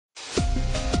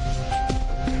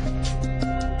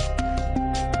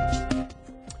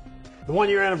The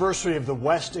one-year anniversary of the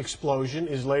West explosion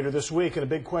is later this week, and a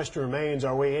big question remains,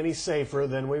 are we any safer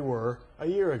than we were a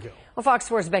year ago? Well, Fox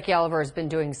 4's Becky Oliver has been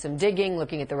doing some digging,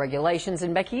 looking at the regulations.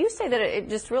 And Becky, you say that it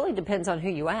just really depends on who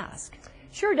you ask.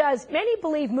 Sure does. Many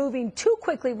believe moving too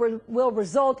quickly will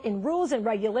result in rules and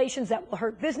regulations that will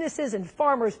hurt businesses and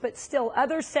farmers, but still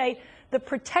others say the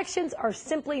protections are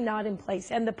simply not in place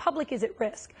and the public is at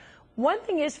risk. One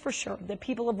thing is for sure, the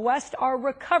people of West are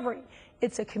recovering.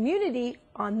 It's a community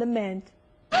on the mend.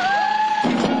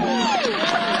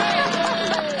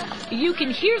 You can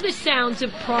hear the sounds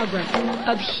of progress,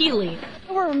 of healing.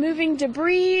 We're removing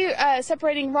debris,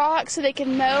 separating rocks so they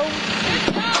can mow.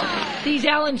 These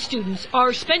Allen students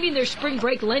are spending their spring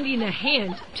break lending a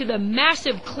hand to the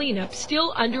massive cleanup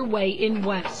still underway in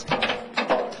West.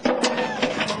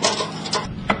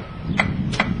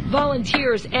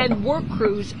 Volunteers and work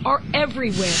crews are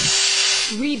everywhere,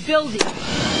 rebuilding.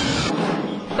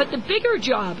 But the bigger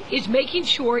job is making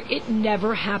sure it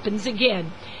never happens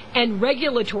again. And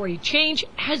regulatory change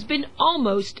has been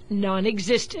almost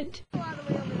non-existent.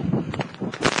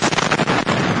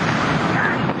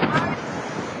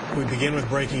 We begin with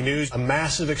breaking news. A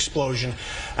massive explosion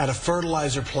at a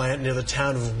fertilizer plant near the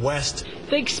town of West.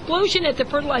 The explosion at the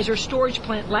fertilizer storage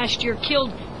plant last year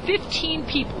killed 15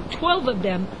 people, 12 of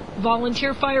them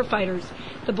volunteer firefighters.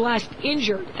 The blast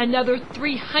injured another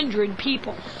 300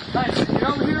 people. Nice. Get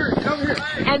over here. Get over here.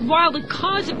 And while the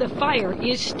cause of the fire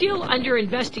is still under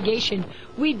investigation,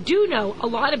 we do know a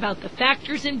lot about the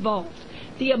factors involved.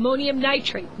 The ammonium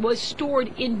nitrate was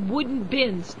stored in wooden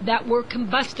bins that were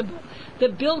combustible. The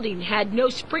building had no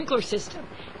sprinkler system,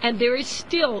 and there is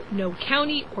still no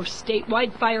county or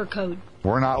statewide fire code.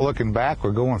 We're not looking back,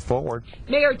 we're going forward.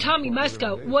 Mayor Tommy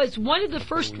Musko was one of the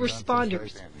first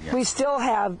responders. We still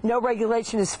have no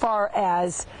regulation as far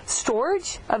as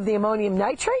storage of the ammonium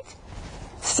nitrate.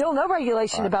 Still no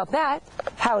regulation about that,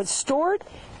 how it's stored.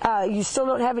 You still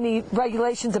don't have any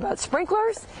regulations about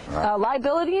sprinklers,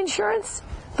 liability insurance.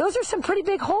 Those are some pretty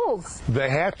big holes. They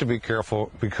have to be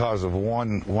careful because of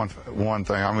one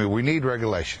thing. I mean, we need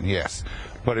regulation, yes.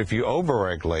 But if you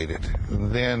overregulate it,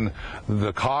 then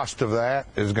the cost of that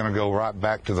is going to go right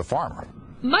back to the farmer.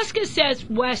 Muska says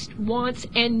West wants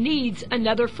and needs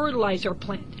another fertilizer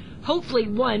plant, hopefully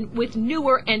one with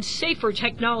newer and safer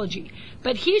technology.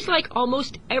 But he's like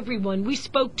almost everyone we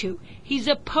spoke to. He's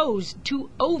opposed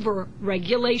to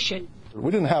over-regulation.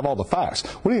 We didn't have all the facts.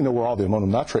 We didn't know where all the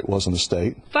ammonium nitrate was in the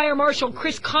state. Fire Marshal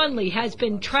Chris Conley has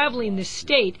been traveling the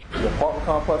state. The apartment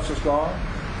complex is gone.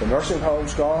 The nursing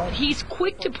home's gone. He's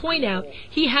quick to point out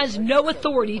he has no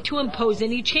authority to impose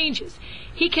any changes.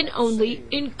 He can only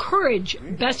encourage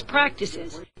best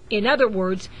practices. In other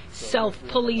words,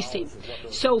 self-policing.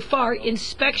 So far,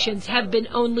 inspections have been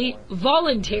only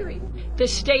voluntary. The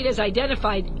state has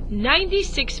identified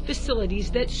 96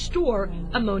 facilities that store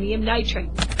ammonium nitrate.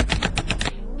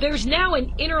 There's now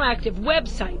an interactive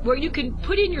website where you can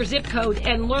put in your zip code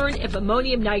and learn if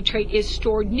ammonium nitrate is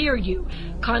stored near you.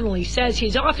 Connolly says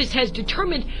his office has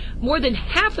determined more than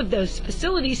half of those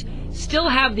facilities still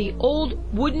have the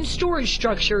old wooden storage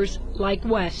structures like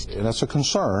West. And that's a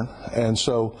concern, and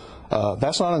so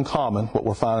that's not uncommon, what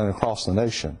we're finding across the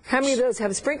nation. How many of those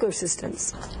have sprinkler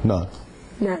systems? None.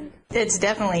 None. It's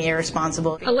definitely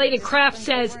irresponsible. Elena Kraft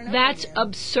says that's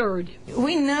absurd.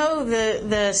 We know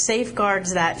the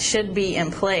safeguards that should be in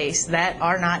place that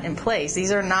are not in place.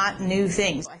 These are not new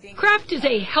things. Kraft is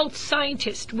a health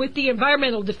scientist with the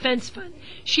Environmental Defense Fund.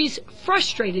 She's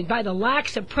frustrated by the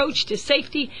lax approach to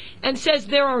safety and says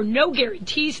there are no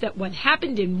guarantees that what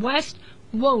happened in West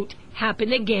won't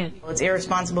happen again. It's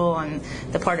irresponsible on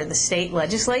the part of the state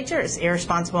legislature. It's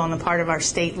irresponsible on the part of our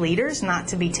state leaders not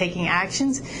to be taking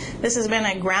actions. This has been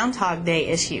a Groundhog Day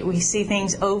issue. We see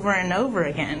things over and over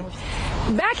again.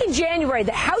 Back in January,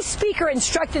 the House Speaker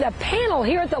instructed a panel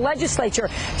here at the legislature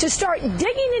to start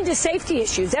digging into safety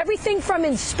issues, everything from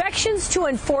inspections to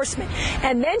enforcement,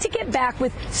 and then to get back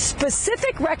with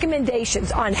specific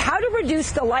recommendations on how to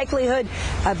reduce the likelihood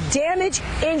of damage,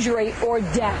 injury, or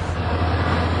death.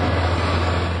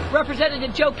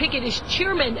 Representative Joe Pickett is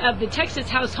chairman of the Texas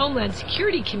House Homeland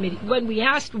Security Committee. When we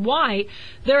asked why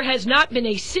there has not been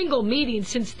a single meeting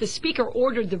since the Speaker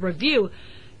ordered the review,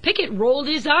 Pickett rolled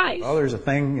his eyes. Well, there's a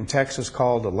thing in Texas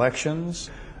called elections.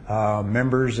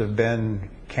 Members have been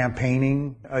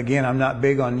campaigning. Again, I'm not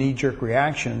big on knee-jerk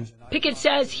reactions. Pickett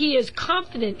says he is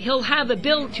confident he'll have a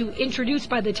bill to introduce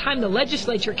by the time the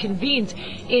legislature convenes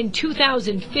in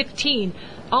 2015,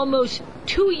 almost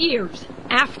 2 years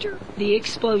after the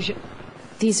explosion.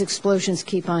 These explosions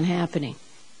keep on happening.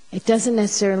 It doesn't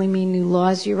necessarily mean new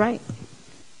laws, you're right.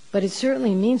 But it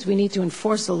certainly means we need to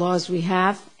enforce the laws we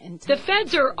have The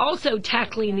feds are also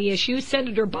tackling the issue.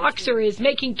 Senator Boxer is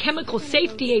making chemical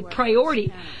safety a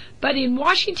priority. But in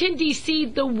Washington, D.C.,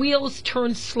 the wheels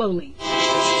turn slowly.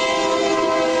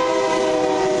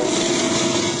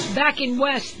 Back in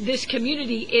West, this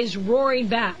community is roaring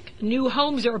back. New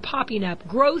homes are popping up.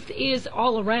 Growth is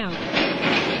all around.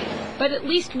 But at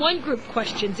least one group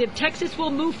questions if Texas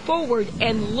will move forward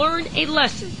and learn a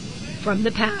lesson from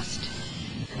the past.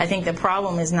 I think the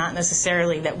problem is not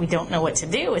necessarily that we don't know what to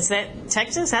do. It's that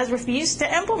Texas has refused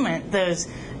to implement those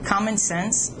common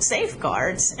sense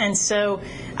safeguards. And so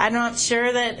I'm not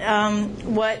sure that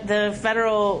what the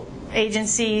federal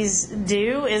agencies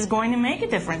do is going to make a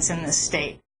difference in this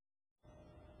state.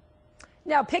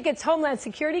 Now, Pickett's Homeland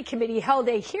Security Committee held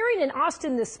a hearing in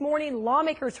Austin this morning.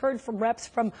 Lawmakers heard from reps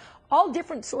from all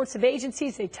different sorts of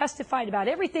agencies. They testified about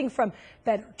everything from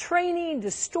better training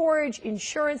to storage,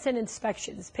 insurance, and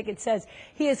inspections. Pickett says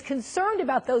he is concerned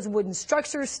about those wooden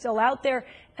structures still out there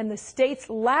and the state's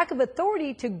lack of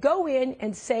authority to go in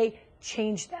and say,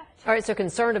 change that. All right, so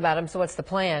concerned about them. So what's the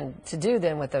plan to do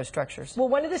then with those structures? Well,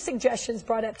 one of the suggestions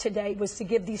brought up today was to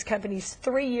give these companies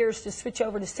 3 years to switch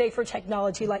over to safer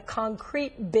technology like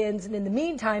concrete bins, and in the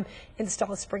meantime,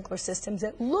 install sprinkler systems.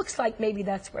 It looks like maybe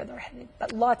that's where they're headed,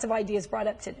 but lots of ideas brought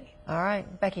up today. All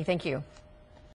right, Becky, thank you.